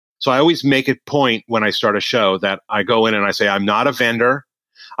So I always make a point when I start a show that I go in and I say, I'm not a vendor.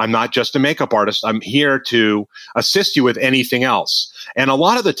 I'm not just a makeup artist. I'm here to assist you with anything else. And a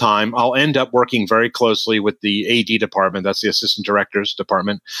lot of the time, I'll end up working very closely with the AD department. That's the assistant director's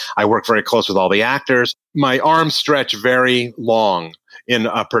department. I work very close with all the actors. My arms stretch very long in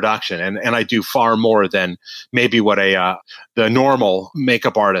a production, and I do far more than maybe what the normal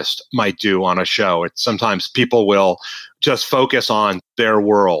makeup artist might do on a show. Sometimes people will just focus on their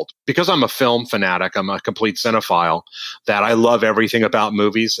world. Because I'm a film fanatic, I'm a complete cinephile, that I love everything about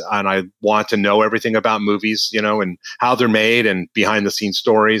movies, and I want to know everything about movies, and how they're made and behind the scenes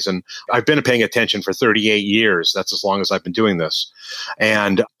stories. And I've been paying attention for 38 years. That's as long as I've been doing this.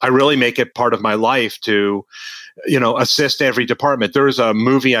 And I really make it part of my life to assist every department. There was a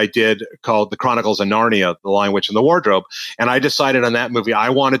movie I did called The Chronicles of Narnia, The Lion, Witch, and the Wardrobe. And I decided on that movie, I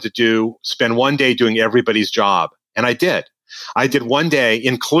wanted to spend one day doing everybody's job. And I did. I did one day,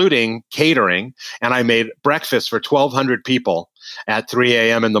 including catering, and I made breakfast for 1,200 people at 3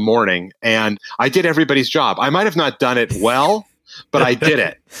 a.m. in the morning. And I did everybody's job. I might have not done it well, but I did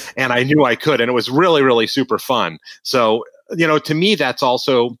it. And I knew I could. And it was really, really super fun. So, to me, that's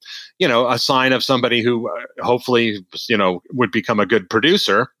also, a sign of somebody who hopefully, would become a good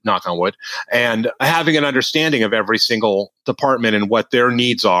producer, knock on wood, and having an understanding of every single department and what their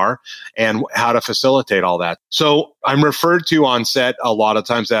needs are and how to facilitate all that. So I'm referred to on set a lot of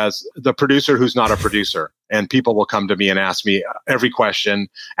times as the producer who's not a producer. And people will come to me and ask me every question.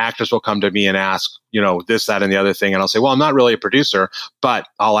 Actors will come to me and ask, this, that, and the other thing. And I'll say, well, I'm not really a producer, but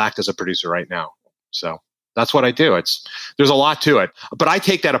I'll act as a producer right now. So that's what I do. There's a lot to it, but I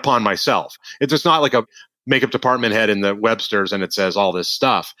take that upon myself. It's just not like a makeup department head in the Webster's and it says all this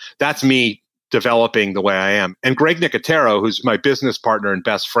stuff. That's me developing the way I am. And Greg Nicotero, who's my business partner and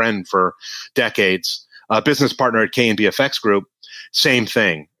best friend for decades, a business partner at KNB EFX Group, same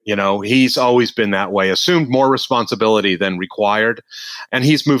thing. He's always been that way, assumed more responsibility than required. And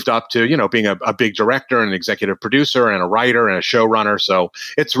he's moved up to, being a big director and an executive producer and a writer and a showrunner. So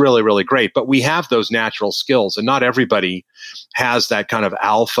it's really, really great. But we have those natural skills, and not everybody has that kind of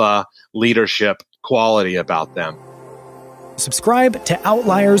alpha leadership quality about them. Subscribe to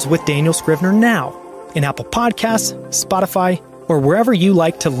Outliers with Daniel Scrivner now in Apple Podcasts, Spotify, or wherever you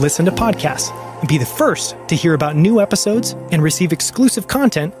like to listen to podcasts. And be the first to hear about new episodes and receive exclusive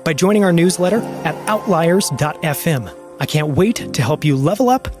content by joining our newsletter at outliers.fm. I can't wait to help you level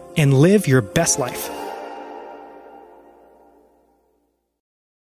up and live your best life.